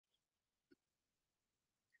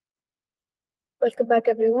Welcome back,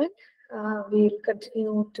 everyone. We'll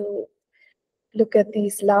continue to look at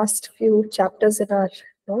these last few chapters in our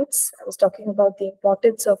notes. I was talking about the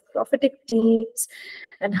importance of prophetic teams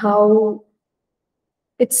and how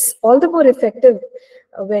it's all the more effective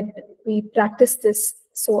when we practice this.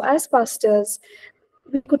 So, as pastors,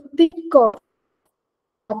 we could think of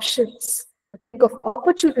options, think of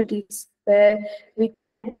opportunities where we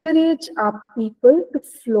encourage our people to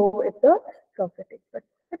flow in the prophetic. But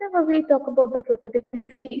whenever we talk about the prophetic,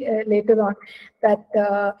 later on, that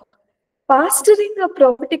pastoring a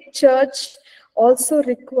prophetic church also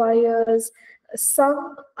requires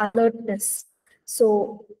some alertness.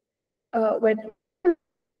 So, when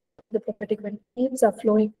the prophetic, when teams are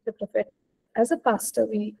flowing the prophetic, as a pastor,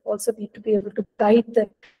 we also need to be able to guide them.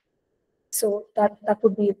 So that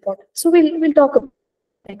would be important. So we'll talk about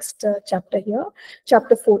next chapter here,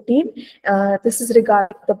 chapter 14. This is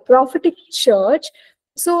regarding the prophetic church.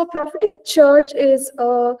 So a prophetic church is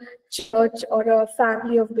a church or a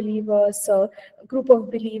family of believers, a group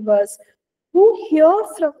of believers who hear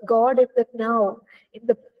from God in the now, in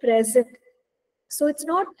the present. So it's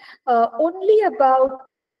not only about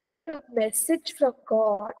a message from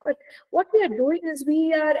God, but what we are doing is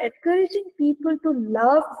we are encouraging people to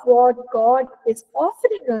love what God is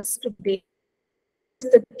offering us today.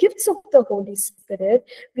 The gifts of the Holy Spirit,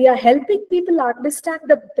 we are helping people understand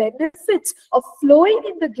the benefits of flowing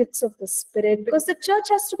in the gifts of the Spirit, because the church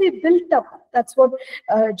has to be built up. That's what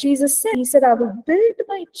Jesus said. He said, I will build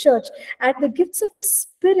my church, and the gifts of the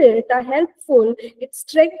Spirit are helpful in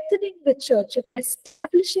strengthening the church, in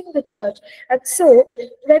establishing the church. And so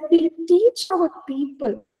when we teach our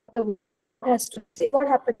people what has to say, what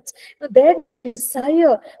happens? Their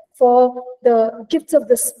desire for the gifts of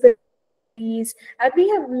the Spirit, and we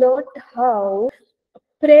have learned how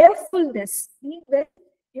prayerfulness, being very,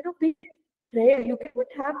 being prayer, you cannot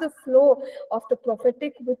have the flow of the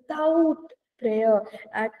prophetic without prayer.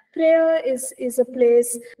 And prayer is a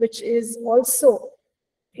place which is also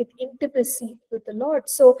in intimacy with the Lord.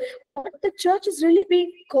 So what the church is really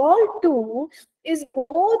being called to is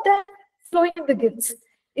more than flowing in the gifts.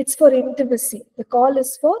 It's for intimacy. The call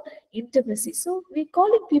is for intimacy. So we're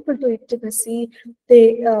calling people to intimacy.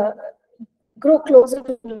 They grow closer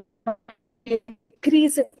to the Lord,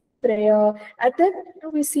 increase in prayer, and then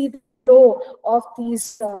we see the flow of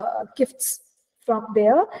these gifts from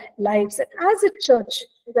their lives. And as a church,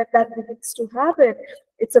 when that begins to happen,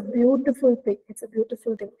 it's a beautiful thing. It's a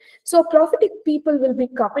beautiful thing. So prophetic people will be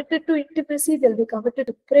committed to intimacy. They'll be committed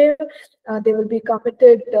to prayer. They will be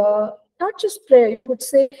committed. Not just prayer, you could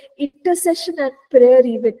say intercession and prayer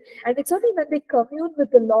even. And it's only when they commune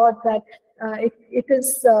with the Lord that it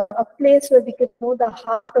is a place where we can know the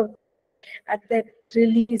heart of God and then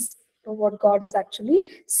release what God is actually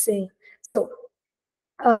saying. So,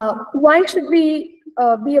 why should we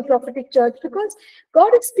be a prophetic church? Because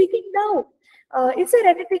God is speaking now. Is there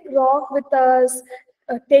anything wrong with us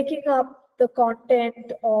taking up the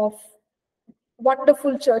content of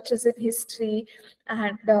wonderful churches in history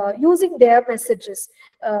and using their messages?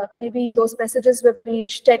 Maybe those messages were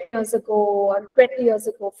preached 10 years ago or 20 years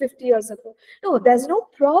ago, 50 years ago. No, there's no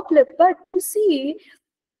problem. But you see,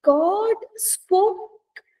 God spoke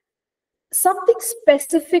something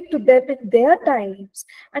specific to them in their times,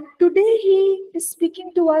 and today He is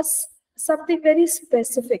speaking to us something very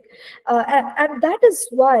specific. And that is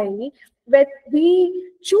why when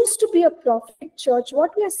we choose to be a prophetic church,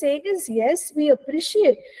 what we are saying is, yes, we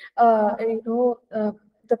appreciate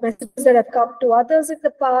the messages that have come to others in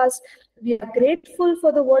the past. We are grateful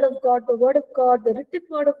for the word of God. The word of God, the written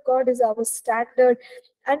word of God, is our standard.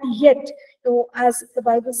 And yet, as the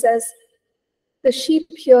Bible says, the sheep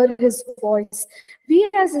hear His voice. We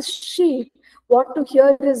as a sheep want to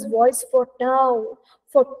hear His voice for now,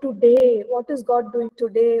 for today. What is God doing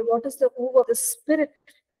today? What is the move of the Spirit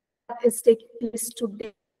that is taking place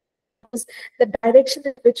today? The direction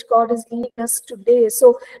in which God is leading us today.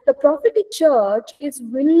 So the prophetic church is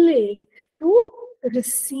willing to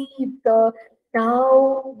receive the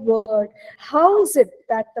now word. How is it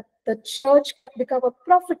that the church can become a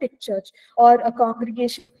prophetic church, or a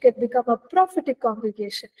congregation can become a prophetic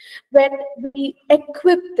congregation? When we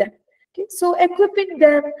equip them. Okay? So equipping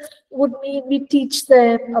them would mean we teach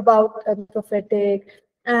them about the prophetic,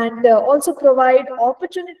 and also provide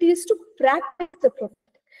opportunities to practice the prophetic.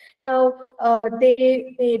 Now,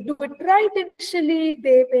 they may do it right initially,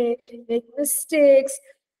 they may make mistakes.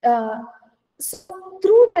 So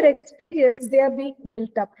through their experience, they are being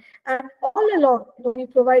built up. And all along, we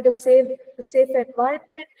provide a safe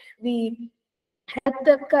environment. We help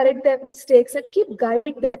them correct their mistakes and keep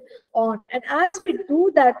guiding them on. And as we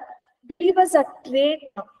do that, believers are trained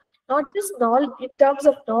now. not just knowledge in terms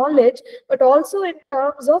of knowledge, but also in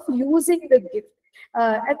terms of using the gift.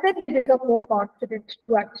 And then we become more confident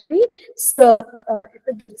to actually serve in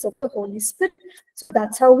the gifts of the Holy Spirit. So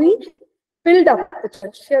that's how we build up the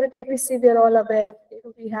church. Here at APC, we are all aware.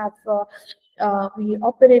 We have we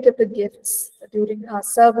operated the gifts during our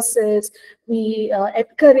services. We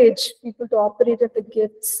encourage people to operate at the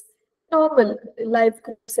gifts. Normal life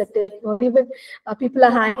group setting, or even people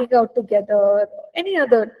are hanging out together, any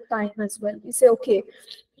other time as well. We say, okay,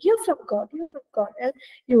 hear from God, and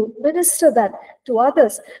you minister that to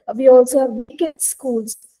others. We also have weekend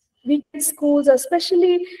schools. Weekend schools are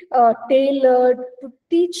specially tailored to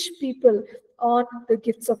teach people on the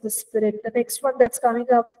gifts of the Spirit. The next one that's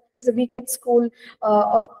coming up is a weekend school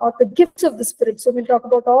on the gifts of the Spirit. So we'll talk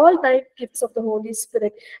about all 9 gifts of the Holy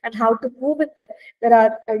Spirit and how to move it. There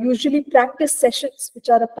are usually practice sessions which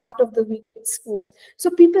are a part of the weekend school.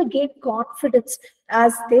 So people gain confidence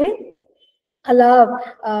as they allow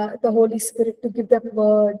the Holy Spirit to give them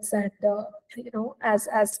words, and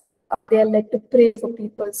as they are led to pray for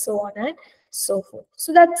people, so on and so forth.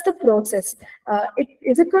 So that's the process.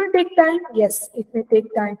 Is it going to take time? Yes, it may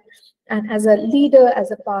take time. And as a leader,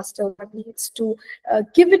 as a pastor, one needs to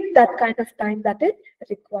give it that kind of time that it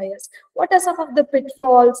requires. What are some of the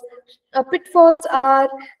pitfalls? Pitfalls are,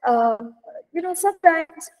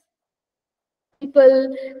 sometimes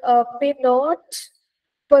people may not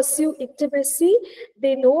pursue intimacy.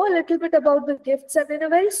 They know a little bit about the gifts, and in a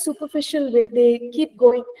very superficial way, they keep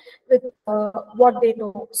going with what they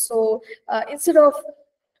know. So instead of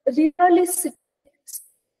really sitting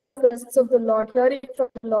in the presence of the Lord, hearing from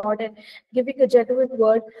the Lord, and giving a genuine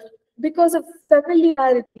word, because of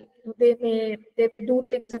familiarity, they may do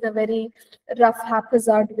things in a very rough,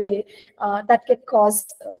 haphazard way that can cause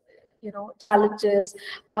challenges.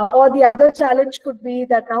 Or the other challenge could be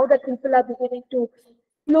that now that people are beginning to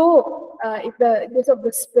flow in the gifts of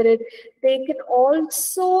the Spirit, they can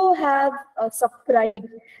also have some pride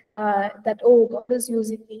that, oh, God is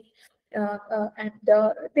using me. And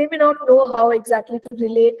they may not know how exactly to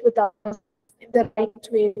relate with others in the right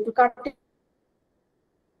way, to continue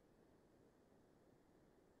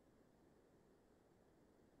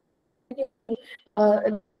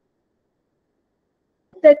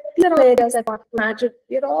that these are all areas I want to imagine.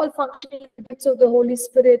 We're all functioning in the gifts of the Holy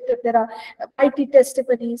Spirit. There are mighty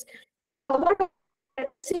testimonies. What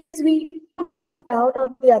since we put down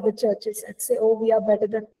on the other churches and say, oh, we are better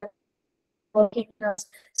than working us.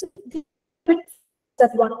 So the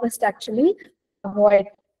that one must actually avoid.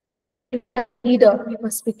 If a leader, we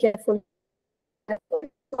must be careful.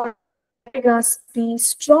 Helping us be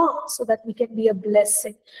strong so that we can be a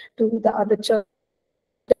blessing to the other church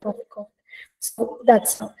of God. So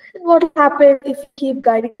that's how. And what will happen if we keep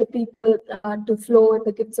guiding the people to flow in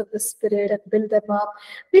the gifts of the Spirit and build them up?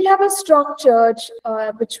 We'll have a strong church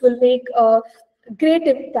which will make a great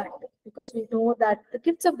impact, because we know that the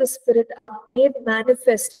gifts of the Spirit are made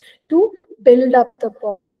manifest to build up the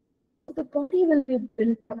body. The body will be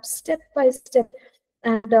built up step by step,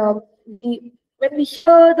 and when we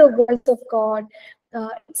hear the voice of God,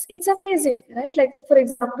 it's amazing, right? Like, for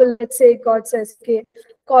example, let's say God says, okay,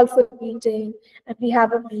 call for a meeting, and we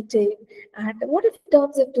have a meeting, and what if it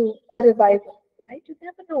turns into a revival, right? You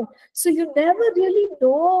never know. So you never really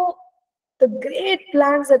know the great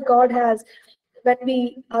plans that God has when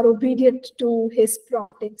we are obedient to His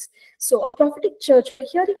promptings. So a prophetic church, we're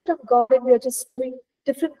hearing from God and we're just doing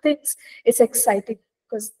different things. It's exciting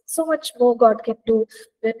because so much more God can do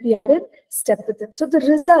when we are in step with Him. So the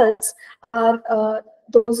results are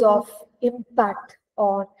those of impact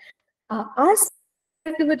on us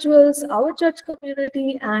individuals, our church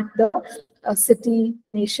community, and the city,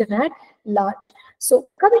 nation at large. So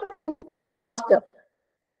coming to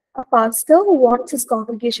a pastor who wants his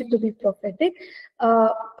congregation to be prophetic,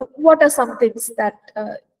 what are some things that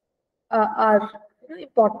are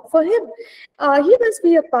important for him? He must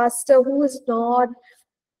be a pastor who is not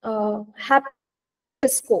happy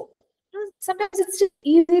with scope. Sometimes it's just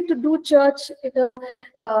easy to do church in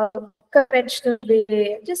a conventional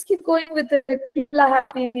way. Just keep going with it. People are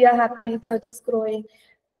happy, we are happy, church is growing,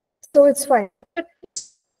 so it's fine. But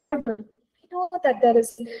we know that there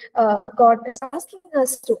is God is asking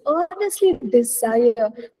us to earnestly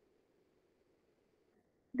desire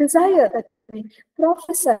that we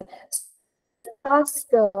prophesy, ask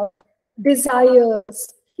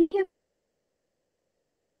desires. He can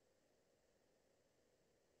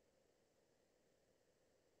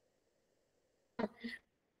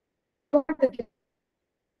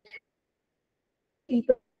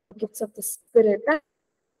people gifts of the Spirit. That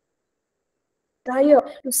desire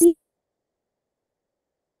to see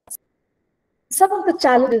some of the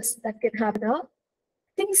challenges that can happen are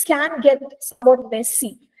things can get somewhat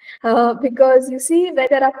messy. Because you see, when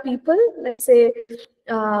there are people, let's say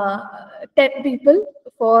 10 people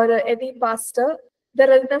for any pastor, there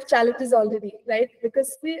are enough challenges already, right?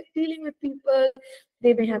 Because we're dealing with people,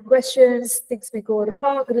 they may have questions, things may go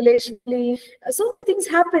wrong relationally, so things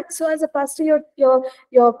happen. So as a pastor,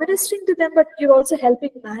 you're ministering to them, but you're also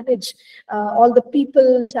helping manage all the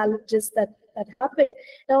people challenges that happen.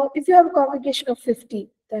 Now, if you have a congregation of 50,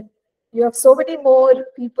 then you have so many more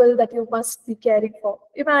people that you must be caring for.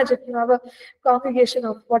 Imagine you have a congregation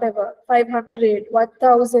of whatever, 500,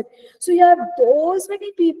 1,000. So you have those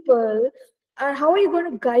many people, and how are you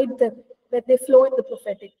going to guide them when they flow in the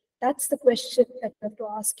prophetic? That's the question that you have to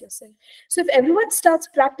ask yourself. So if everyone starts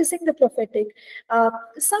practicing the prophetic,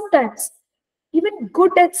 sometimes even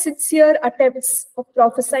good and sincere attempts of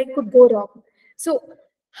prophesying could go wrong. So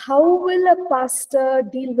how will a pastor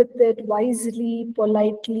deal with it wisely,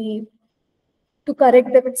 politely, to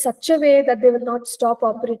correct them in such a way that they will not stop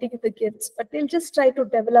operating in the gifts, but they'll just try to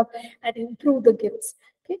develop and improve the gifts?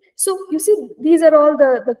 Okay, so you see, these are all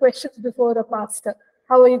the questions before a pastor.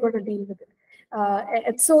 How are you going to deal with it?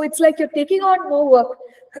 And so it's like you're taking on more work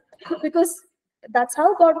because that's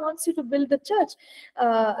how God wants you to build the church.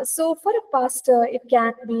 So for a pastor, it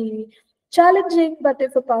can be challenging, but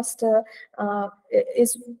if a pastor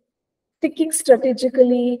is thinking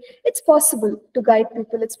strategically, it's possible to guide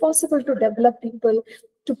people, it's possible to develop people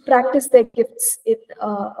to practice their gifts in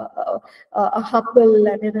a humble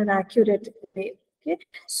and in an accurate way. Okay,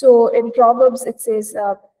 so in Proverbs it says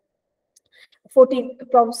 14,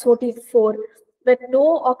 Proverbs 14:4, when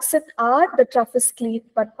no oxen are, the trough is clean,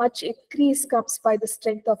 but much increase comes by the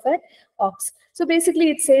strength of an ox. So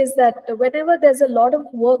basically it says that whenever there's a lot of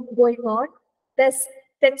work going on, there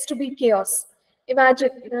tends to be chaos. Imagine,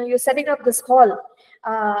 you're setting up this hall.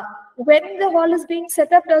 When the hall is being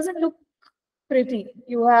set up, doesn't look pretty.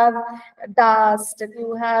 You have dust and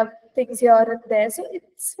you have things here and there. So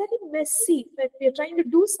it's very messy when we're trying to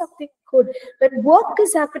do something good. When work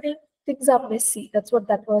is happening, things are messy. That's what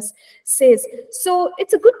that verse says. So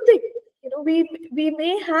it's a good thing. We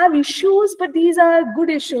may have issues, but these are good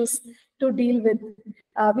issues to deal with.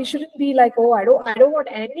 We shouldn't be like, oh, I don't want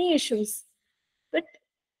any issues. But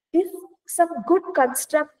if some good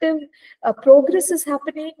constructive progress is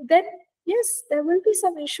happening, then yes, there will be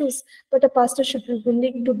some issues, but a pastor should be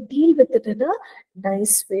willing to deal with it in a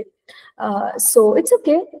nice way. So it's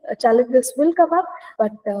okay, challenges will come up,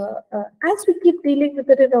 but as we keep dealing with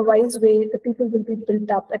it in a wise way, the people will be built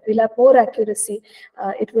up and we'll have more accuracy.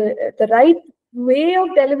 It will the right way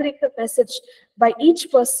of delivering the message by each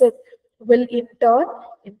person will in turn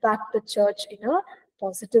impact the church in a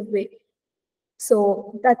positive way.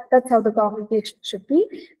 So that's how the congregation should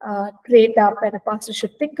be trained up, and a pastor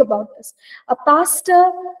should think about this. A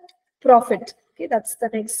pastor prophet. Okay, that's the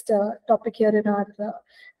next topic here in our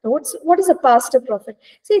notes. What is a pastor prophet?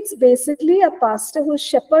 See, it's basically a pastor who's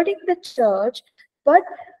shepherding the church, but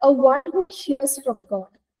a one who hears from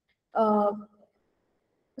God.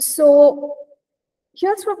 So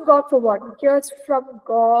hears from God for what? Hears from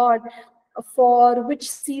God for which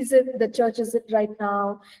season the church is in right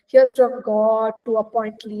now. Hears from God to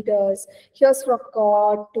appoint leaders. Hears from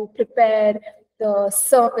God to prepare the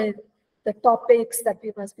sermon, the topics that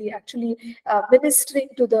we must be actually ministering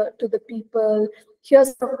to the people.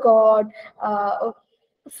 Hears from God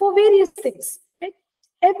for various things. Right?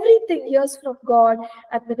 Everything hears from God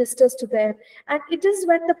and ministers to them. And it is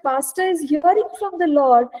when the pastor is hearing from the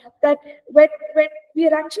Lord that when we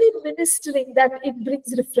are actually ministering, that it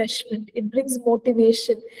brings refreshment, it brings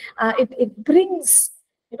motivation, it brings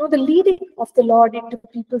the leading of the Lord into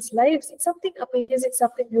people's lives. It's something amazing,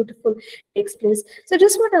 something beautiful takes place. So I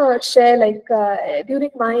just want to share, like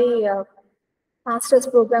during my master's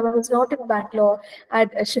program, I was not in Bangalore. I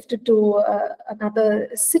had shifted to another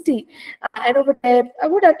city. And over there, I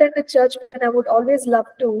would attend a church and I would always love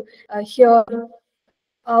to hear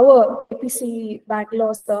our APC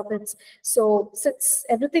Bangalore sermons. So since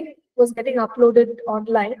everything was getting uploaded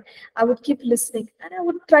online, I would keep listening and I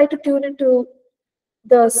would try to tune into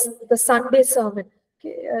the Sunday sermon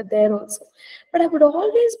there also. But I would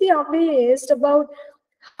always be amazed about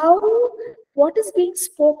how what is being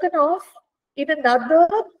spoken of in another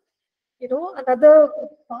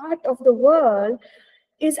part of the world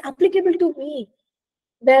is applicable to me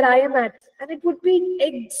where I am at, and it would be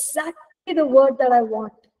exactly the word that I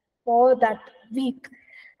want for that week.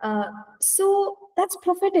 So that's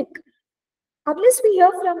prophetic. Unless we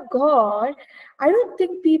hear from God, I don't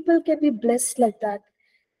think people can be blessed like that.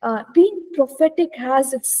 Being prophetic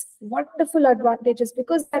has its wonderful advantages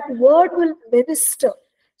because that word will minister.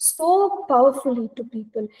 so powerfully to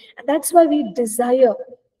people. And that's why we desire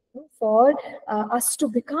for us to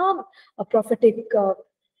become a prophetic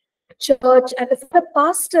church, and for a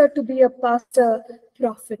pastor to be a pastor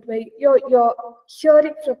prophet, where you're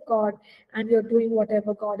hearing from God and you're doing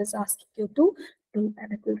whatever God is asking you to do,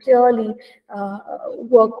 and it will really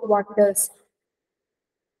work wonders.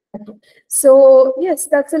 So yes,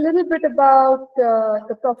 that's a little bit about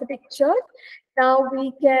the prophetic church. Now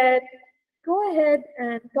we can go ahead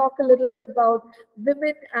and talk a little about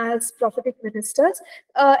women as prophetic ministers.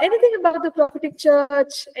 Anything about the prophetic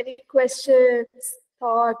church? Any questions,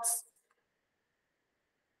 thoughts?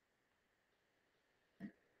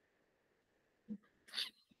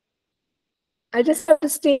 I just have to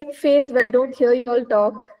stay in faith when I don't hear you all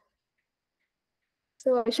talk.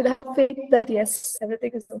 So I should have faith that yes,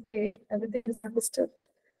 everything is okay, everything is understood.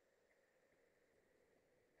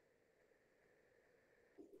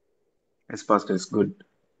 Yes, Pastor, it's good.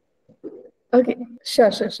 Okay,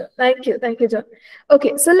 sure. Thank you, John.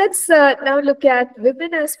 Okay, so let's now look at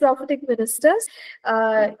women as prophetic ministers.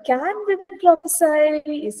 Can women prophesy?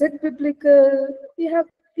 Is it biblical? We have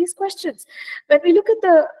these questions. When we look at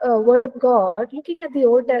the Word of God, looking at the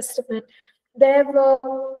Old Testament, there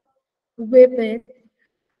were women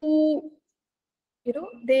who,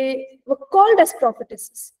 they were called as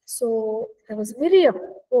prophetesses. So there was Miriam,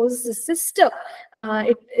 who was the sister.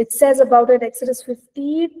 It says about in Exodus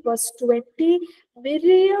 15, verse 20,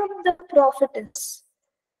 Miriam the prophetess.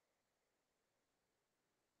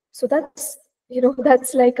 So that's,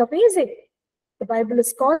 that's like amazing. The Bible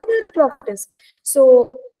is called a prophetess.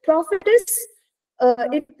 So prophetess,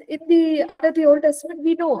 in the under the Old Testament,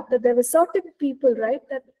 we know that there were certain people, right,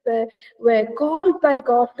 that were called by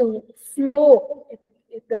God to flow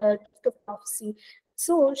in the gift of prophecy.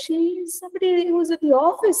 So she's somebody who's in the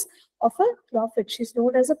office of a prophet. She's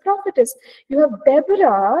known as a prophetess. You have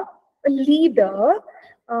Deborah, a leader,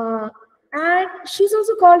 and she's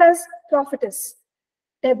also called as prophetess.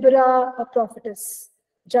 Deborah, a prophetess.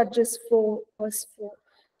 Judges 4, verse 4.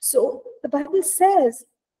 So the Bible says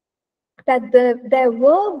that there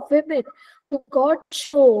were women who God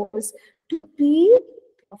chose to be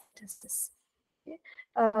prophetesses. Okay?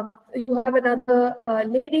 You have another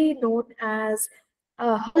lady known as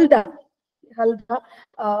Huldah.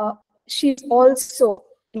 She's also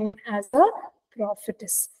known as a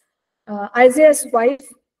prophetess. Isaiah's wife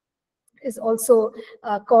is also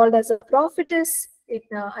called as a prophetess in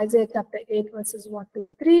Isaiah chapter 8, verses 1 to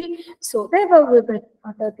 3. So there were women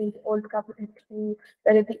under the Old Covenant who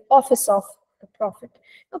were in the office of the prophet.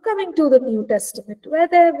 Now coming to the New Testament, were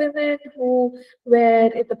there women who were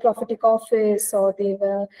in the prophetic office, or they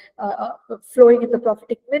were flowing in the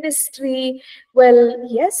prophetic ministry? Well,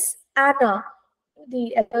 yes, Anna,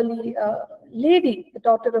 the elderly lady, the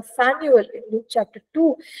daughter of Phanuel in Luke chapter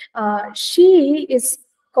 2, she is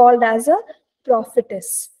called as a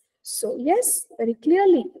prophetess. So yes, very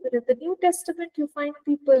clearly, but in the New Testament you find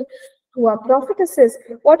people who are prophetesses.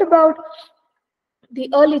 What about the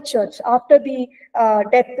early church after the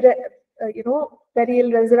death,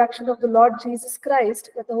 burial, resurrection of the Lord Jesus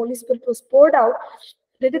Christ, when the Holy Spirit was poured out?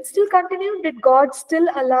 Did it still continue? Did God still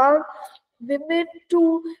allow women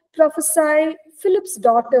to prophesy? Philip's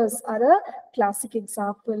daughters are a classic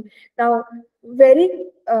example. Now,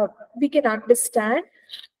 we can understand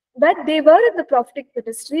that they were in the prophetic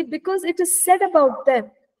ministry because it is said about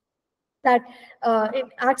them that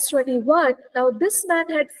in Acts 21, now this man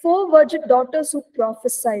had 4 virgin daughters who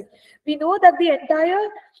prophesied. We know that the entire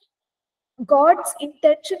God's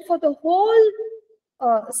intention for the whole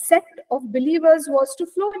set of believers was to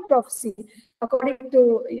flow in prophecy, according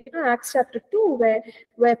to Acts chapter 2,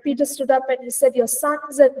 where Peter stood up and he said, "Your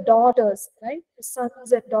sons and daughters, right? Your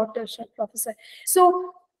sons and daughters shall prophesy."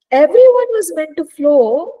 So everyone was meant to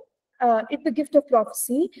flow in the gift of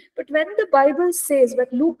prophecy. But when the Bible says, when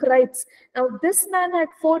Luke writes, now this man had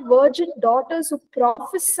 4 virgin daughters who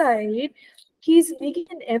prophesied, he's making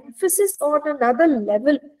an emphasis on another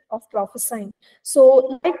level of prophesying.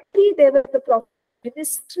 So likely they were the prophet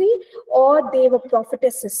ministry, or they were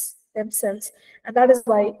prophetesses themselves, and that is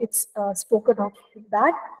why it's spoken of in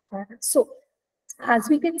that manner. So as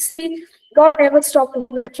we can see, God never stopped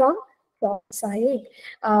women from prophesying.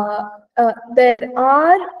 There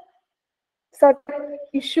are certain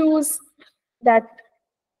issues that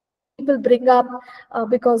people bring up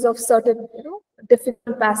because of certain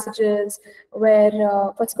difficult passages, where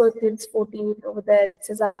 1 Corinthians 14 over there it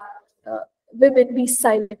says women be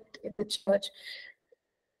silent in the church.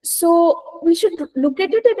 So we should look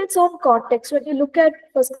at it in its own context. When you look at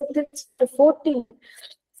 1 Corinthians 14,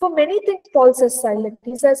 for many things Paul says silent.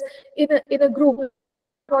 He says in a group,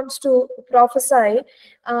 wants to prophesy,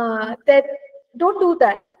 then don't do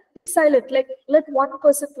that. Be silent. Like, let one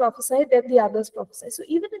person prophesy, then the others prophesy. So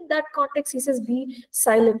even in that context, he says, be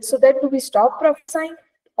silent. So then do we stop prophesying?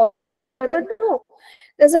 Or no.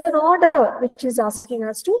 There's an order which is asking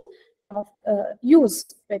us to use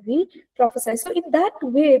when we prophesy. So in that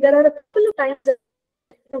way, there are a couple of times that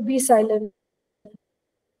be silent.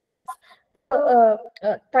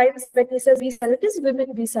 Times when he says be silent is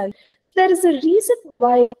women be silent. There is a reason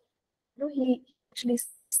why he actually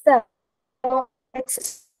says that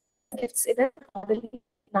gifts in an orderly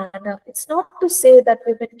manner. It's not to say that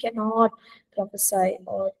women cannot prophesy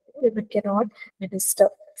or women cannot minister.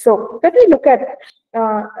 So when we look at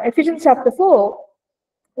Ephesians chapter 4,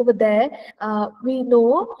 over there, we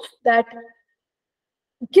know that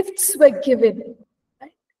gifts were given.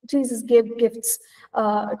 Right? Jesus gave gifts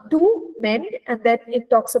to men, and then it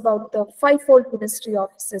talks about the fivefold ministry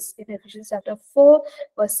offices in Ephesians chapter 4,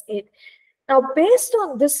 verse 8. Now, based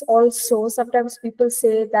on this also, sometimes people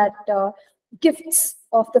say that gifts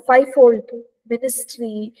of the fivefold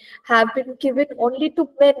ministry have been given only to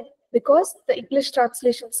men, because the English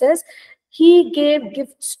translation says he gave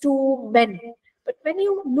gifts to men. But when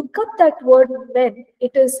you look up that word men,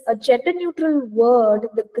 it is a gender neutral word in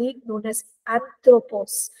the Greek known as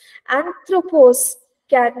anthropos. Anthropos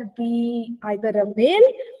can be either a male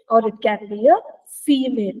or it can be a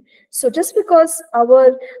female. So just because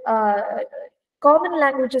our common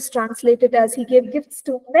language is translated as he gave gifts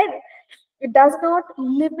to men, it does not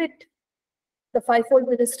limit the fivefold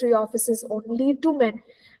ministry offices only to men.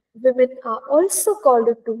 Women are also called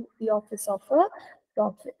into the office of a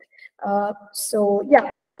prophet. So yeah,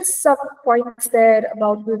 some points there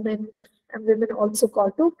about women, and women also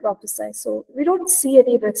called to prophesy. So we don't see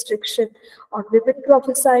any restriction on women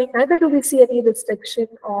prophesying, neither do we see any restriction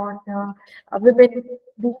on women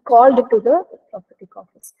being called into the prophetic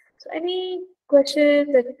office. So any questions,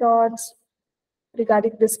 any thoughts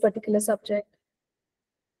regarding this particular subject?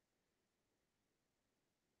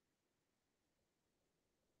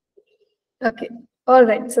 Okay. All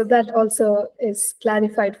right. So that also is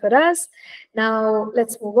clarified for us. Now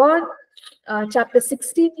let's move on. Chapter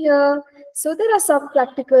 16 here. So there are some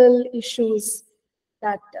practical issues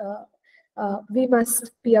that we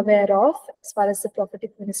must be aware of as far as the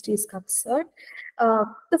prophetic ministry is concerned.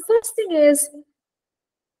 The first thing is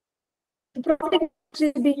the prophetic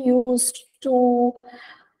ministry is being used to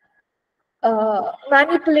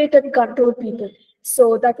manipulate and control people.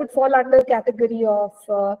 So that would fall under category of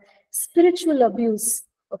spiritual abuse.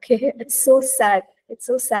 Okay, it's so sad. It's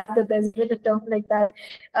so sad that there's been a term like that.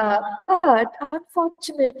 But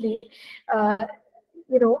unfortunately, uh,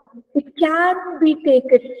 it can be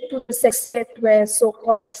taken to the extent where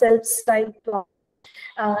so-called self-styled,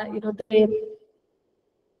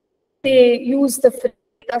 they use the phrase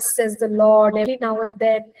 "Thus says the Lord" every now and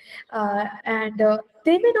then, and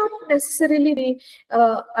they may not necessarily be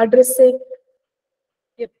addressing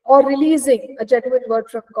or releasing a genuine word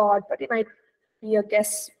from God, but it might be a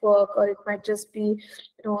guesswork, or it might just be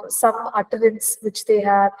some utterance which they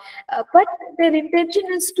have, but their intention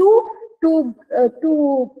is to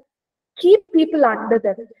keep people under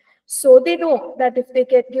them. So they know that if they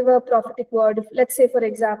can give a prophetic word, if, let's say for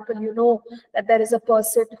example, that there is a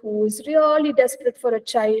person who is really desperate for a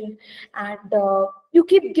child, and you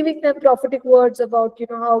keep giving them prophetic words about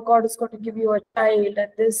how God is going to give you a child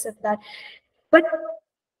and this and that, but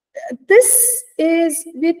this is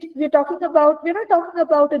we're not talking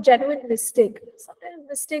about a genuine mistake. Sometimes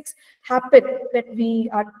mistakes happen when we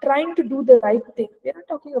are trying to do the right thing. We're not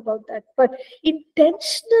talking about that, but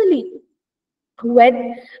intentionally,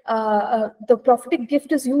 when the prophetic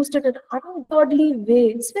gift is used in an ungodly way,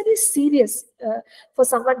 it's very serious for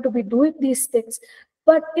someone to be doing these things.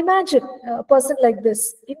 But imagine a person like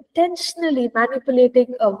this intentionally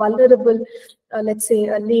manipulating a vulnerable, let's say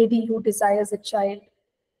a lady who desires a child.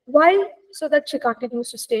 Why? So that she continues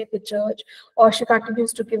to stay in the church, or she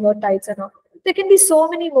continues to give her tithes and all. There can be so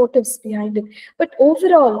many motives behind it. But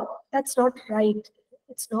overall, that's not right.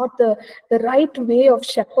 It's not the right way of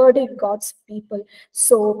shepherding God's people.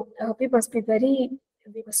 So we must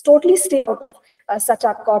totally stay out of such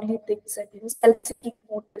ungodly things and self-seeking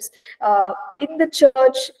motives. In the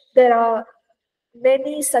church, there are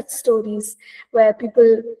many such stories where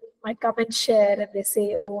people might come and share, and they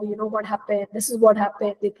say, oh, you know what happened, this is what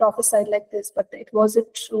happened, they prophesied like this, but it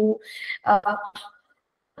wasn't true.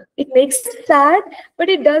 It makes it sad, but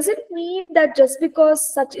it doesn't mean that just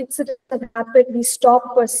because such incidents have happened, we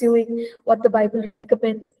stop pursuing what the Bible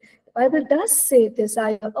recommends. Bible does say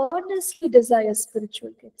desire, earnestly desire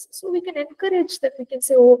spiritual gifts. So we can encourage them. We can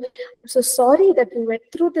say, oh, I'm so sorry that you went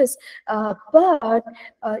through this. But,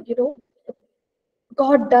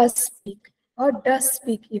 God does speak. God does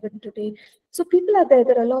speak even today. So people are there.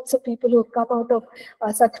 There are lots of people who have come out of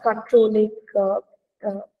such controlling uh,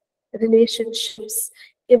 relationships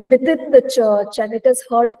within the church, and it has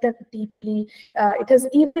hurt them deeply. It has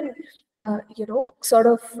even, sort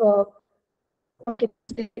of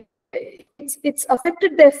it's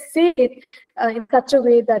affected their faith in such a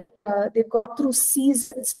way that they've gone through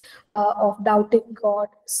seasons of doubting God.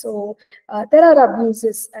 So there are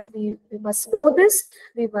abuses, and we must know this.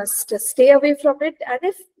 We must stay away from it. And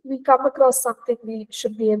if we come across something, we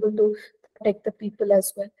should be able to protect the people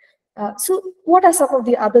as well. So what are some of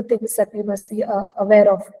the other things that we must be aware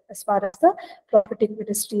of as far as the prophetic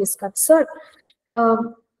ministry is concerned?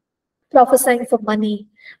 Prophesying for money.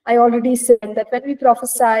 I already said that when we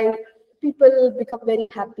prophesy, people become very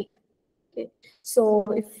happy. Okay. So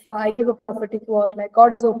if I give a prophetic word, like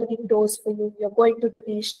God is opening doors for you, you're going to the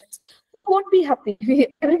nations, who won't be happy?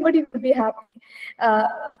 Everybody will be happy.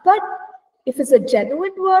 But if it's a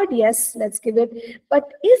genuine word, yes, let's give it.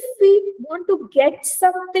 But if we want to get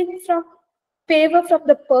something from favor from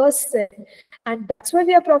the person, and that's why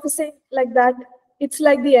we are prophesying like that, it's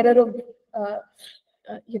like the error of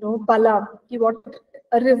Balaam. He wanted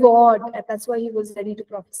a reward, and that's why he was ready to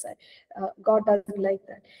prophesy. God doesn't like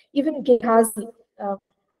that. Even Gehazi,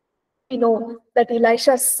 we know that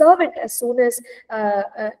Elisha's servant, as soon as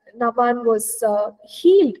Naaman was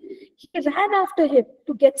healed, he ran after him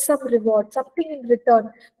to get some reward, something in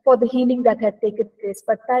return for the healing that had taken place.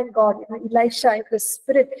 But thank God, Elisha in the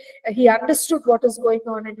spirit, he understood what was going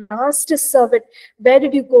on, and he asked his servant, "Where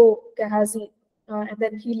did you go, Gehazi?" And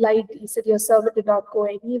then he lied. He said, "Your servant did not go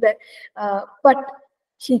anywhere." But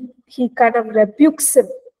he kind of rebukes him,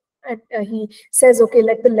 and he says, "Okay,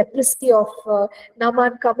 let the leprosy of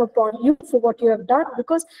Naaman come upon you for what you have done."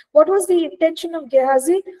 Because what was the intention of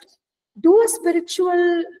Gehazi? Do a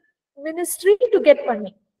spiritual ministry to get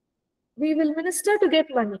money. We will minister to get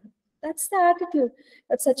money. That's the attitude.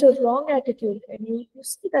 That's such a wrong attitude. And you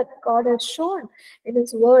see that God has shown in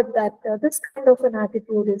His Word that this kind of an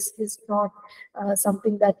attitude is not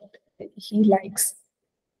something that He likes.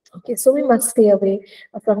 Okay, so we must stay away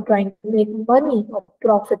from trying to make money or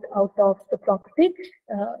profit out of the prophetic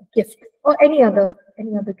gift or any other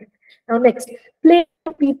gift. Now, next, play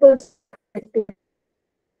to people's expectations.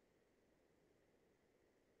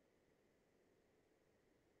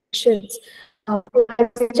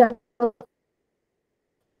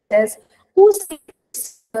 Says, "Who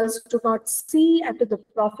sees do not see, and to the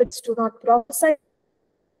prophets do not prophesy."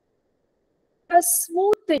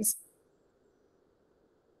 Smooth things.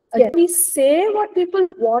 Again, we say what people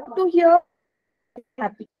want to hear.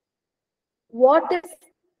 Happy. What if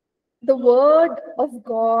the word of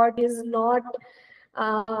God is not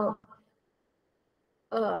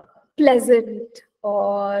pleasant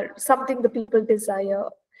or something the people desire?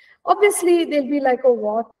 Obviously, they'll be like, "Oh,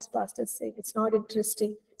 what is pastor saying? It's not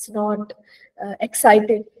interesting. It's not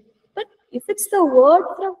exciting." But if it's the word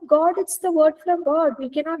from God, it's the word from God. We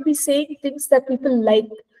cannot be saying things that people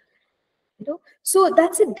like. So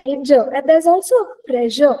that's a danger, and there's also a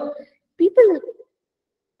pressure. People,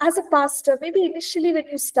 as a pastor, maybe initially when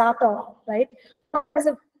you start off, right, as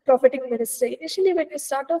a prophetic minister, initially when you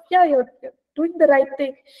start off, yeah, you're doing the right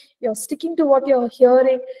thing, you're sticking to what you're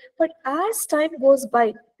hearing. But as time goes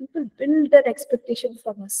by, people build an expectation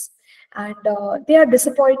from us, and they are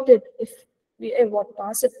disappointed if what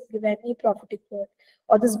pastor didn't give any prophetic word,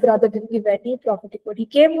 or this brother didn't give any prophetic word. He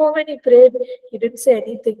came home and he prayed, he didn't say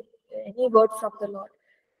anything, any word from the Lord.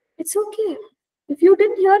 It's okay. If you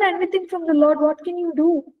didn't hear anything from the Lord, what can you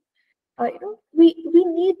do? We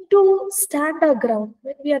need to stand our ground.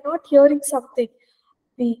 When we are not hearing something,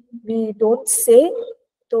 we don't say,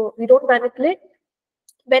 so we don't manipulate.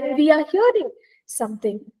 When we are hearing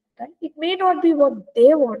something, right, it may not be what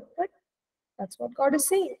they want, but that's what God is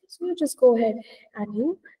saying. So you just go ahead and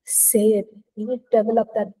you say it. You need to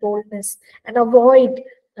develop that boldness and avoid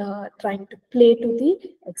trying to play to the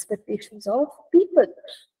expectations of people.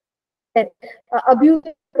 And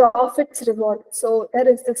abusing prophet's reward. So there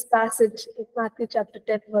is this passage in Matthew chapter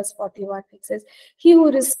 10, verse 41. It says, "He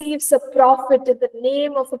who receives a prophet in the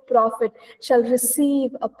name of a prophet shall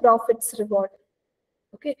receive a prophet's reward."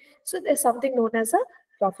 Okay, so there's something known as a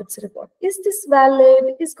prophet's reward. Is this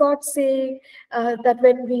valid? Is God saying that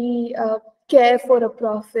when we care for a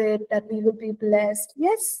prophet, that we will be blessed?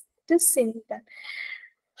 Yes, it is saying that.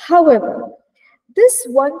 However, this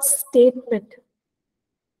one statement,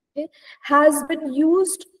 okay, has been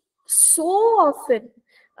used so often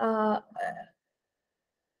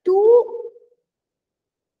to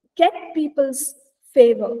get people's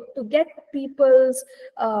favor, to get people's,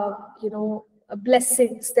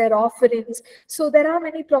 blessings, their offerings. So there are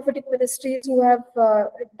many prophetic ministries who have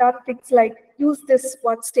done things like use this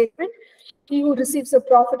one statement: he who receives a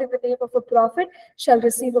prophet in the name of a prophet shall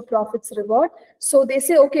receive a prophet's reward. So they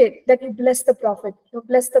say, okay, then you bless the prophet. You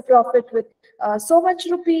bless the prophet with so much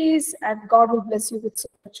rupees, and God will bless you with so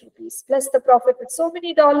much rupees. Bless the prophet with so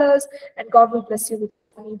many dollars, and God will bless you with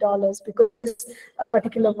so many dollars, because a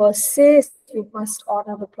particular verse says you must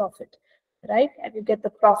honor the prophet, right? And you get the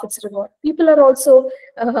prophet's reward. People are also,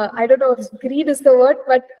 I don't know if greed is the word,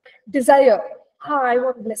 but desire. I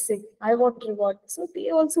want blessing, I want reward. So they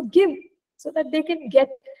also give so that they can get.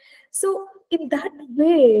 So in that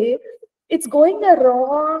way, it's going a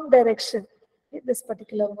wrong direction in this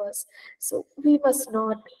particular verse. So we must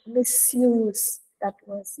not misuse that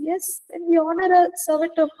verse. Yes, when we honor a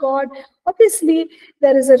servant of God, obviously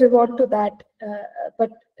there is a reward to that. But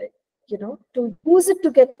to use it to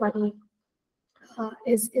get money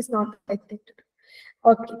is not the right thing to do.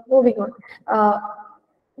 Okay, moving on.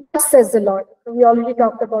 Thus says the Lord. We already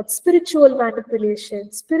talked about spiritual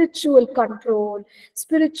manipulation, spiritual control,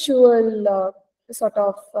 spiritual sort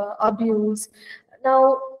of abuse.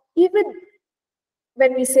 Now, even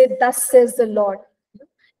when we say thus says the Lord,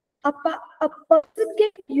 a person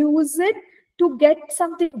can use it to get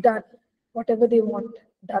something done, whatever they want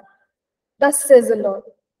done. Thus says the Lord.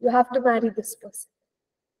 You have to marry this person.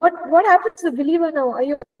 What happens to the believer now? Are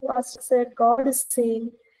you pastor said God is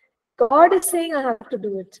saying I have to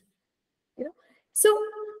do it. So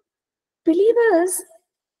believers,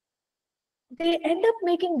 they end up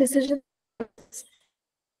making decisions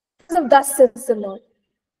because of thus says the Lord.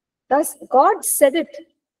 Thus God said it.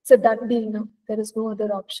 It's a done deal now. There is no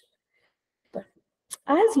other option. But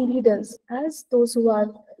as leaders, as those who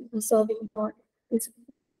are serving God,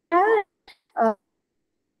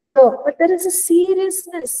 but there is a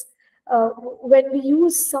seriousness when we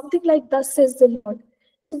use something like thus says the Lord.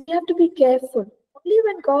 We have to be careful. Only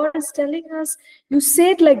when God is telling us, you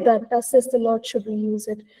say it like that, thus says the Lord, should we use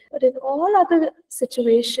it. But in all other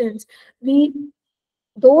situations,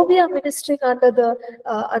 though we are ministering under the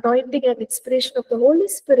anointing and inspiration of the Holy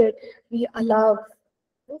Spirit, we allow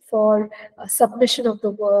for submission of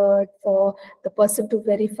the word, for the person to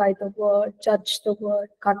verify the word, judge the word,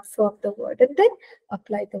 confirm the word, and then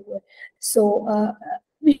apply the word. So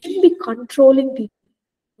we shouldn't be controlling people,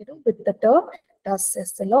 with the term, thus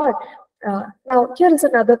says the Lord. Now, here is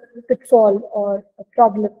another pitfall or a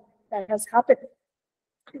problem that has happened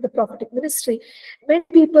in the prophetic ministry. Many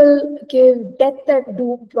people give death and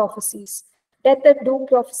doom prophecies. Death and doom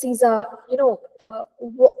prophecies are,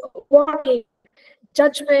 warning,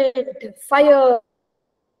 judgment, fire,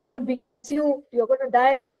 you're going to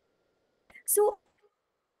die. So,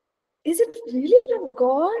 is it really from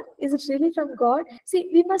God? Is it really from God? See,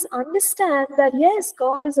 we must understand that yes,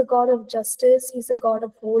 God is a God of justice, He's a God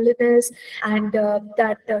of holiness, and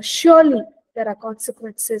that surely there are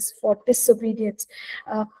consequences for disobedience.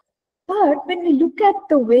 But when we look at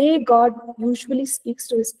the way God usually speaks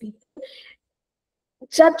to His people,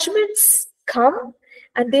 judgments come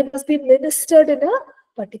and they must be ministered in a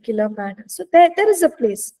particular manner. So there is a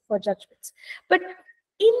place for judgments. But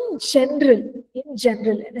in general,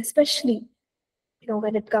 and especially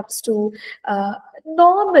when it comes to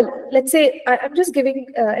normal, let's say, I'm just giving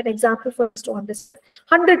an example for us to understand.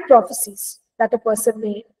 100 prophecies that a person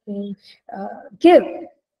may give,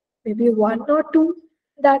 maybe one or two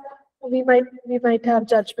that we might have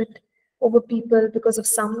judgment over people because of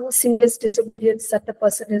some serious disobedience that the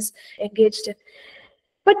person is engaged in.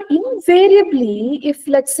 But invariably, if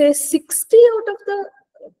let's say 60 out of the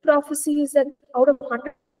prophecies and out of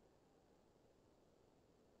 100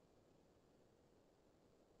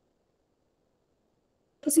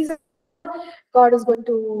 prophecies, God is going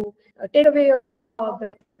to take away your job,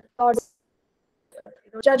 God is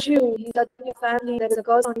judge you, He's judging your family, there is a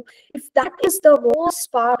curse on you. If that is the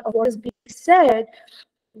most part of what is being said,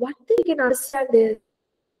 what they can understand is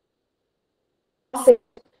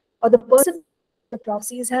or the person the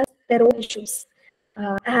prophecies has their own issues.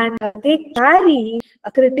 And they carry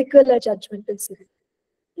a critical judgmental spirit.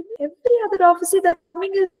 In every other prophecy, the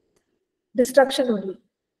coming is destruction only.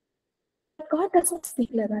 But God doesn't speak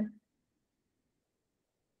like that.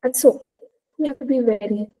 And so, we have to be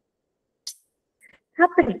very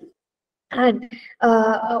happening. And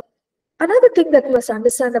another thing that we must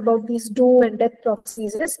understand about these doom and death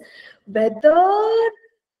prophecies is whether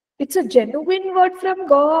it's a genuine word from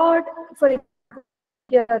God. For example,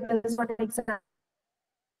 here, there is one example.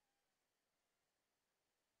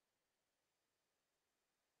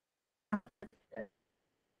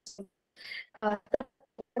 that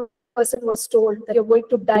person was told that you're going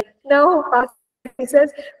to die. Now, he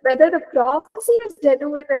says whether the prophecy is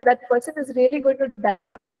genuine and that person is really going to die,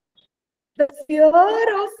 the fear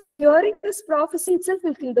of hearing this prophecy itself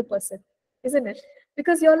will kill the person, isn't it?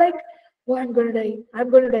 Because you're like, oh, I'm going to die. I'm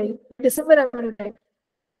going to die. December, I'm going to die.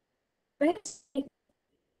 Right?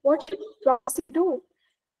 What should prophecy do?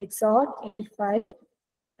 Exhort, edify.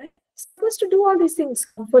 Right? It's supposed to do all these things.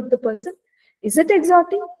 Comfort the person. Is it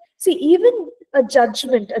exhorting? See, even a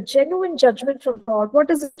judgment, a genuine judgment from God, what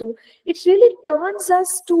does it do? It really turns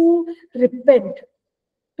us to repent.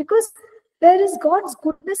 Because there is God's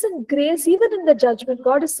goodness and grace even in the judgment.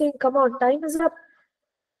 God is saying, come on, time is up.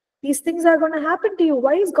 These things are going to happen to you.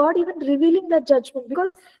 Why is God even revealing that judgment?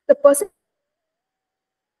 Because the person,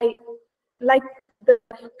 like the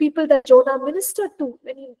people that Jonah ministered to,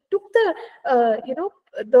 when he took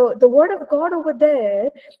the word of God over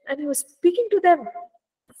there and he was speaking to them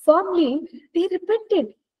firmly, they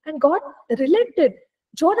repented and God relented.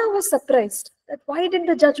 Jonah was surprised that why didn't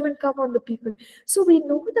the judgment come on the people? So we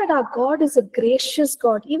know that our God is a gracious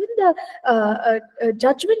God. Even the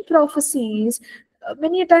judgment prophecies,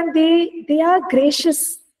 many a time they are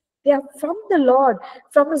gracious. They are from the Lord,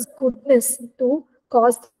 from His goodness to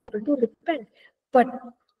cause people to repent. But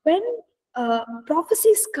when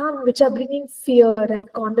prophecies come which are bringing fear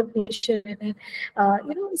and condemnation and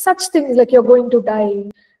such things like you're going to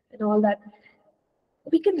die and all that,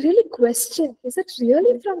 we can really question, is it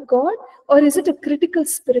really from God or is it a critical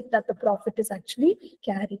spirit that the prophet is actually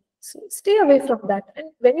carrying? So stay away from that.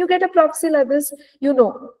 And when you get a prophecy like this, you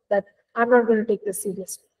know that I'm not going to take this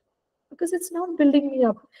seriously because it's not building me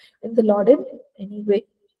up in the Lord in any way.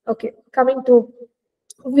 Okay, coming to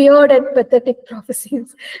weird and pathetic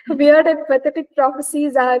prophecies. Weird and pathetic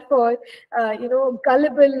prophecies are for,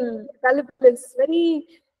 gullible is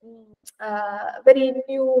very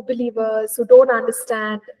new believers who don't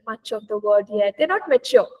understand much of the word yet. They're not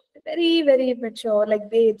mature. They're very, very mature, like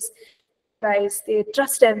babes. Christ. They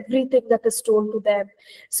trust everything that is told to them.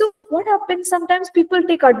 So what happens? Sometimes people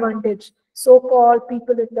take advantage. So-called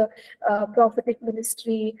people in the prophetic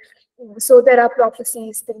ministry. So there are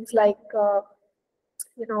prophecies, things like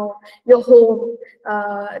your home,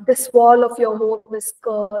 this wall of your home is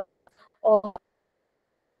cursed, or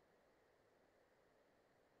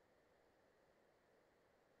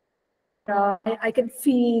I can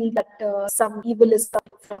feel that some evil is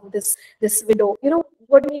coming from this widow. You know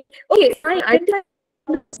what I mean? Okay, fine, identify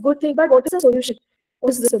it's a good thing, but what is the solution?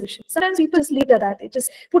 What is the solution? Sometimes people just lead to that. It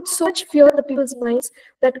just puts so much fear in the people's minds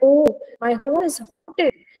that, oh, my home is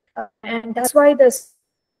haunted, and that's why there's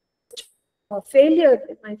failure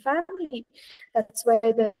in my family. That's why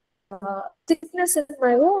there's sickness in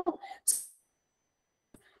my home.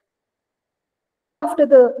 After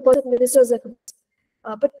the person ministers at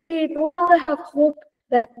but they no longer have hope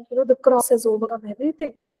that the cross has overcome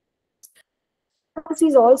everything.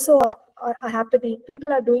 Prophecies also are happening.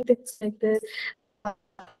 People are doing things like this.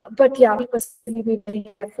 But yeah, we must really be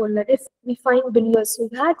very careful. And if we find believers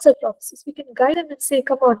who've had such prophecies, we can guide them and say,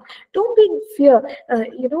 come on, don't be in fear.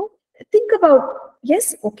 Think about,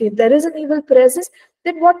 yes, okay, if there is an evil presence,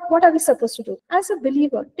 then what are we supposed to do? As a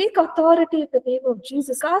believer, take authority in the name of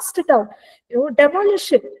Jesus, cast it out,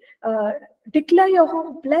 demolish it, declare your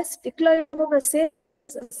home blessed, declare your home a safe,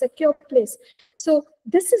 a secure place. So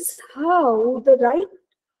this is how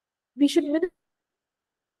we should minister.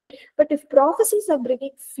 But if prophecies are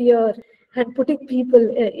bringing fear and putting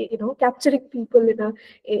people, capturing people in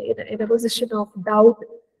a position of doubt,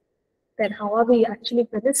 then how are we actually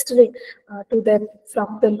ministering to them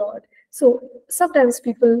from the Lord? So sometimes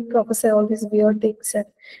people prophesy all these weird things and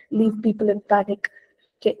leave people in panic.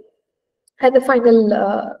 Okay. And the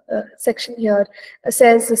final section here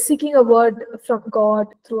says, seeking a word from God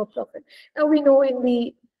through a prophet. Now we know in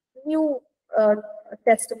the New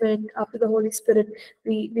Testament, after the Holy Spirit,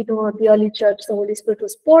 we know in the early church, the Holy Spirit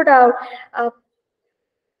was poured out.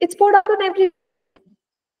 It's poured out on every.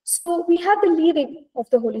 So we have the leading of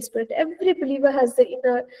the Holy Spirit. Every believer has the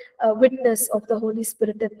inner witness of the Holy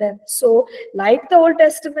Spirit in them. So like the Old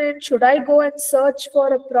Testament, should I go and search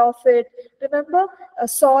for a prophet? Remember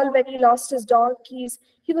Saul, when he lost his donkeys,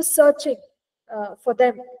 he was searching for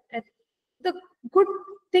them. And the good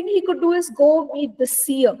thing he could do is go meet the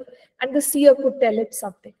seer, and the seer could tell him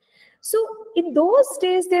something. So in those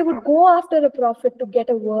days, they would go after a prophet to get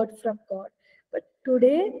a word from God. But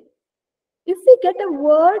today, if we get a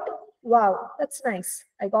word, wow, that's nice.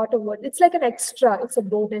 I got a word. It's like an extra, it's a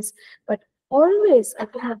bonus. But always I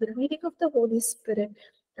can have the leading of the Holy Spirit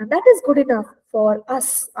And that is good enough for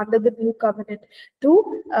us under the new covenant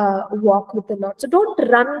to walk with the Lord. So don't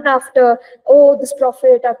run after, oh, this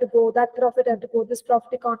prophet I have to go, that prophet I have to go, this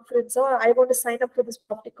prophetic conference, oh, I want to sign up for this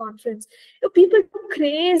prophetic conference. People do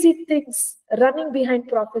crazy things, running behind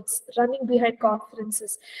prophets, running behind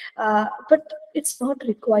conferences. But it's not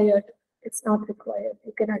required. It's not required.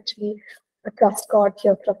 You can actually trust God,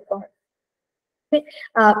 hear from God. Okay?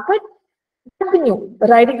 But continue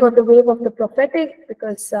riding on the wave of the prophetic,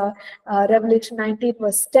 because Revelation 19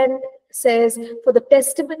 verse 10 says, for the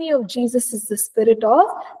testimony of Jesus is the spirit of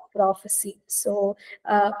prophecy. So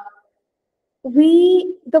the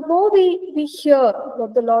more we hear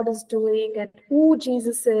what the Lord is doing and who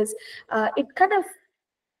Jesus is, it kind of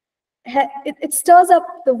it stirs up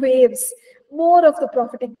the waves. More of the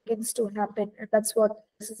prophetic begins to happen, and that's what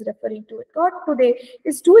this is referring to. God today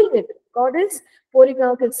is doing it. God is pouring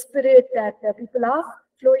out His Spirit, that people are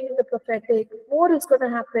flowing in the prophetic. More is going to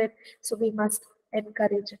happen, so we must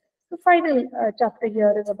encourage it. The final chapter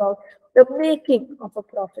here is about the making of a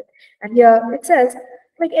prophet, and here it says,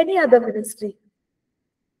 like any other ministry,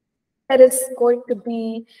 there is going to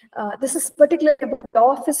be, this is particularly about the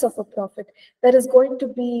office of a prophet, there is going to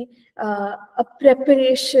be a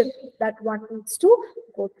preparation that one needs to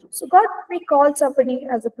go through. So God may call somebody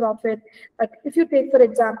as a prophet, but if you take, for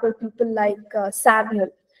example, people like Samuel,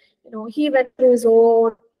 he went through his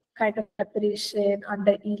own kind of preparation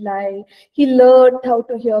under Eli. He learned how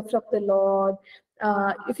to hear from the Lord.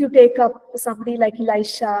 If you take up somebody like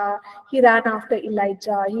Elisha, he ran after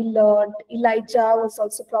Elijah. He learned. Elijah was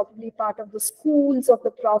also probably part of the schools of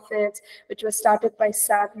the prophets, which was started by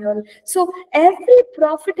Samuel. So every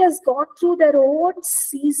prophet has gone through their own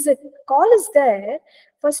season. Call is there.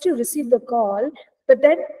 First you receive the call, but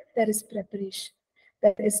then there is preparation.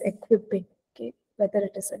 There is equipping. Okay, whether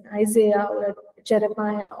it is an Isaiah or a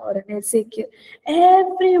Jeremiah or an Ezekiel,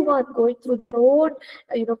 everyone going through their own,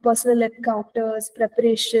 personal encounters,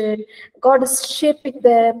 preparation. God is shaping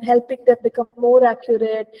them, helping them become more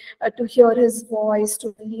accurate, to hear His voice,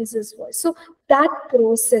 to release His voice. So that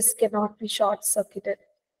process cannot be short-circuited.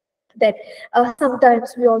 Then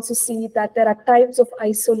sometimes we also see that there are times of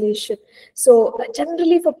isolation. So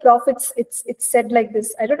generally for prophets, it's said like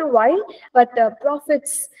this. I don't know why, but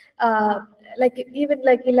prophets, even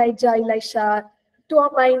like Elijah, Elisha, to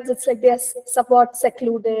our minds, it's like they are somewhat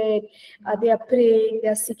secluded. They are praying, they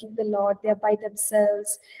are seeking the Lord, they are by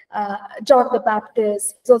themselves. John the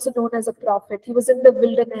Baptist is also known as a prophet. He was in the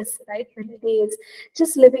wilderness, right, many days,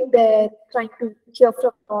 just living there, trying to hear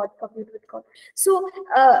from God, commune with God. So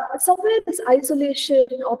somewhere this isolation,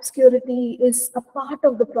 obscurity is a part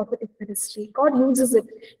of the prophetic ministry. God uses it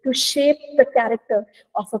to shape the character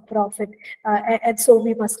of a prophet. And so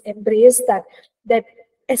we must embrace that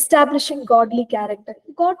establishing godly character.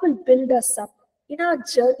 God will build us up in our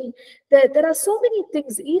journey. There are so many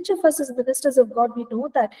things. Each of us as ministers of God, we know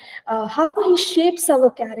that how He shapes our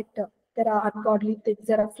character. There are ungodly things,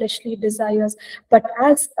 there are fleshly desires. But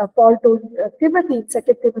as Paul told Timothy in 2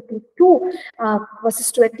 Timothy 2, verses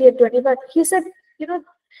 20 and 21, he said,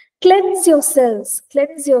 cleanse yourselves,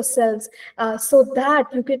 so that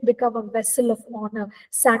you can become a vessel of honor,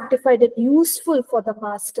 sanctified and useful for the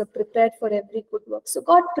master, prepared for every good work. So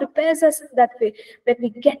God prepares us in that way. When we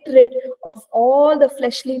get rid of all the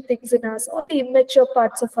fleshly things in us, all the immature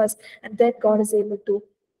parts of us, and then God is able to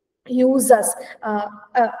use us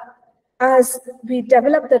as we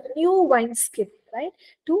develop that new wineskin, right,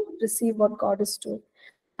 to receive what God is doing.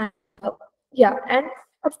 And, and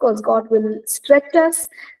of course, God will stretch us.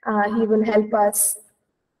 He will help us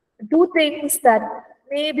do things that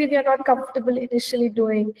maybe we are not comfortable initially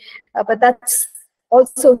doing, but that's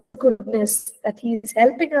also goodness, that He is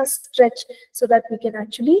helping us stretch so that we can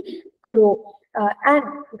actually grow.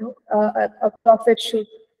 A prophet should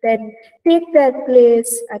then take their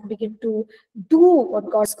place and begin to do what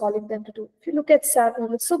God's calling them to do. If you look at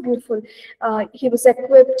Samuel, it's so beautiful. He was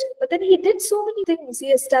equipped, but then he did so many things. He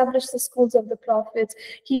established the schools of the prophets.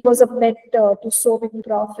 He was a mentor to so many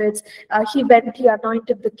prophets. He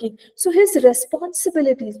anointed the king. So his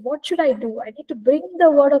responsibilities, what should I do? I need to bring the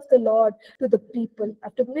word of the Lord to the people. I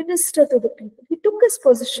have to minister to the people. He took his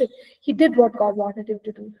position. He did what God wanted him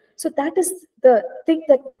to do. So that is the thing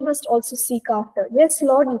that we must also seek after. Yes,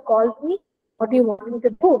 Lord, you called me. What do you want me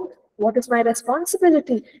to do? What is my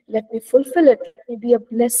responsibility? Let me fulfill it. Let me be a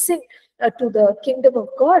blessing to the kingdom of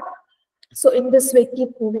God. So in this way, keep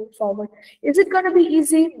moving forward. Is it going to be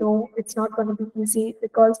easy? No, it's not going to be easy,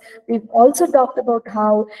 because we've also talked about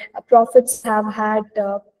how prophets have had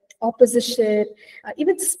opposition,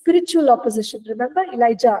 even spiritual opposition. Remember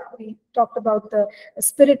Elijah? We talked about the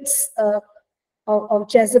spirits of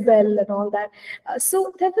Jezebel and all that.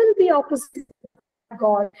 So there will be opposition to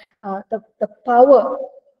God. The power,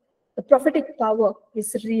 the prophetic power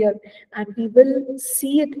is real, and we will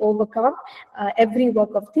see it overcome every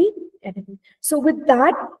work of the enemy. So with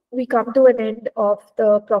that, we come to an end of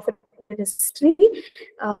the prophetic ministry,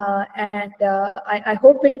 and I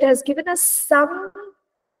hope it has given us some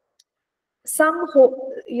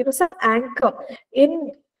hope, some anchor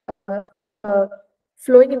in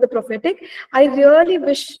flowing in the prophetic. I really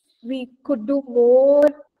wish we could do more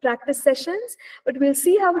practice sessions, but we'll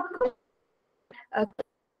see how it goes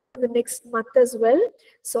the next month as well.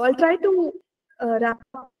 So I'll try to wrap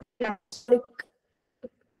up,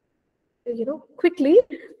 quickly,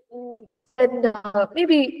 and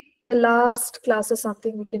maybe the last class or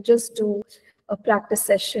something we can just do a practice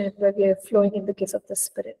session where we are flowing in the gifts of the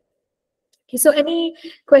Spirit. Okay, so any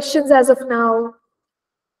questions as of now,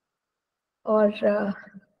 or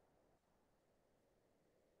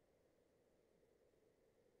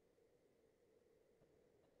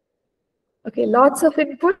okay, lots of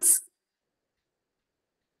inputs.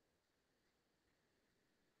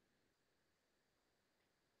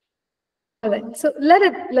 All right, so let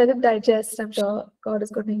it digest. I'm sure God is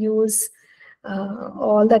going to use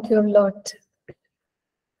all that you have learned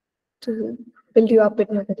to build you up in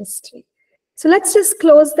your ministry. So let's just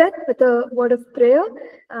close that with a word of prayer.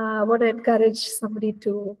 I want to encourage somebody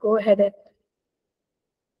to go ahead and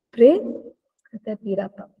pray, and then we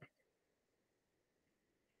wrap up.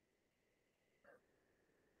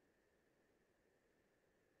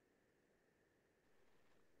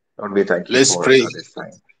 Lord, we thank you Let's for pray. this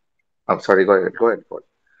time. I'm sorry, go ahead. Go ahead, Paul.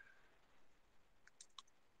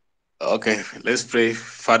 Okay, let's pray.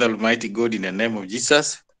 Father Almighty God, in the name of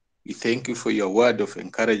Jesus, we thank you for your word of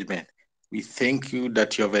encouragement. We thank you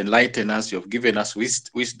that you have enlightened us, you have given us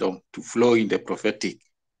wisdom to flow in the prophetic.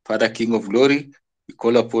 Father, King of glory, we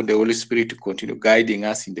call upon the Holy Spirit to continue guiding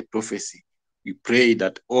us in the prophecy. We pray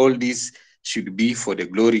that all this should be for the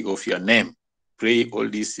glory of your name. Pray all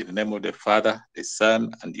this in the name of the Father, the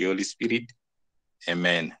Son, and the Holy Spirit.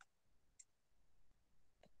 Amen.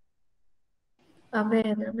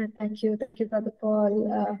 Amen. Amen. Thank you, Brother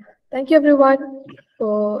Paul. Thank you, everyone,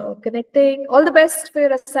 for connecting. All the best for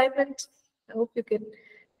your assignment. I hope you can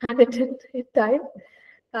hand it in time.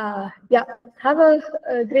 Yeah, have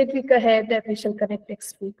a great week ahead, and we shall connect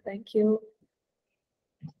next week. Thank you.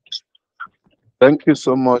 Thank you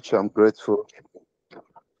so much. I'm grateful.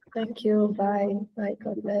 Thank you. Bye. Bye.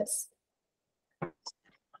 God bless.